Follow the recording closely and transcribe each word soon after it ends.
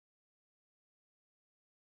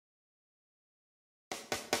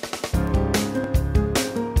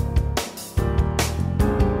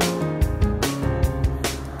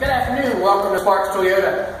welcome to Sparks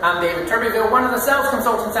Toyota. I'm David Turbyville, one of the sales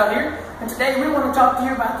consultants out here, and today we want to talk to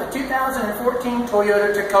you about the 2014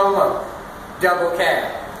 Toyota Tacoma Double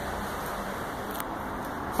Cab.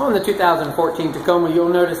 On the 2014 Tacoma, you'll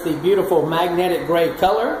notice the beautiful magnetic gray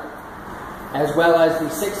color, as well as the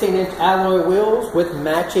 16-inch alloy wheels with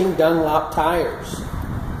matching Dunlop tires.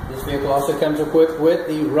 This vehicle also comes equipped with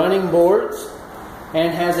the running boards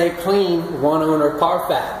and has a clean one-owner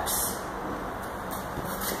CARFAX.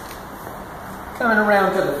 Coming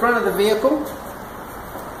around to the front of the vehicle,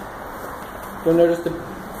 you'll notice the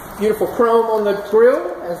beautiful chrome on the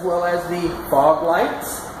grille as well as the fog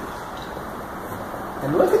lights.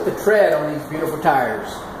 And look at the tread on these beautiful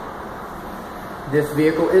tires. This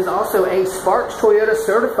vehicle is also a Sparks Toyota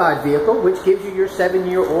certified vehicle, which gives you your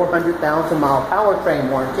 7-year or 100,000 mile powertrain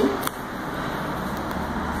warranty.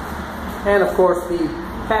 And of course the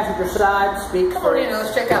passenger side speaks for it.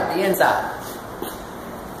 Let's check out the inside.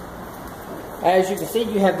 As you can see,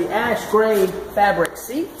 you have the ash gray fabric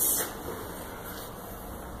seats,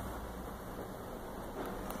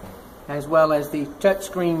 as well as the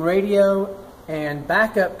touchscreen radio and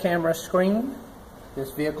backup camera screen.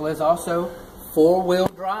 This vehicle is also four-wheel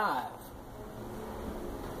drive.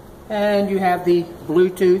 And you have the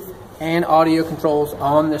Bluetooth and audio controls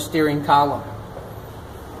on the steering column.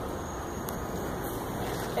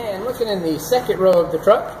 And looking in the second row of the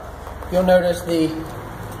truck, you'll notice the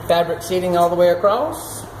fabric seating all the way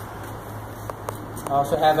across.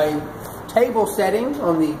 Also have a table setting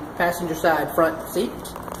on the passenger side front seat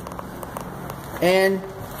and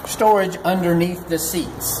storage underneath the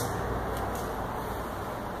seats.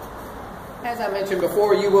 As I mentioned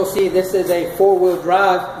before, you will see this is a four-wheel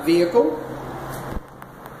drive vehicle.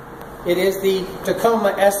 It is the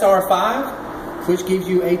Tacoma SR5, which gives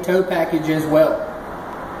you a tow package as well.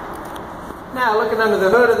 Now, looking under the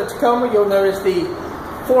hood of the Tacoma, you'll notice the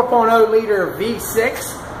 4.0 liter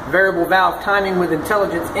V6 variable valve timing with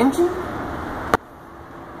intelligence engine,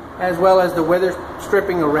 as well as the weather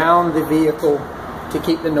stripping around the vehicle to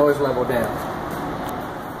keep the noise level down.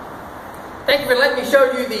 Thank you for letting me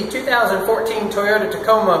show you the 2014 Toyota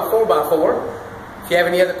Tacoma 4x4. If you have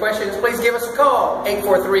any other questions, please give us a call,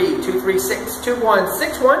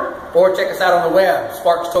 843-236-2161, or check us out on the web,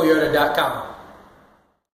 sparkstoyota.com.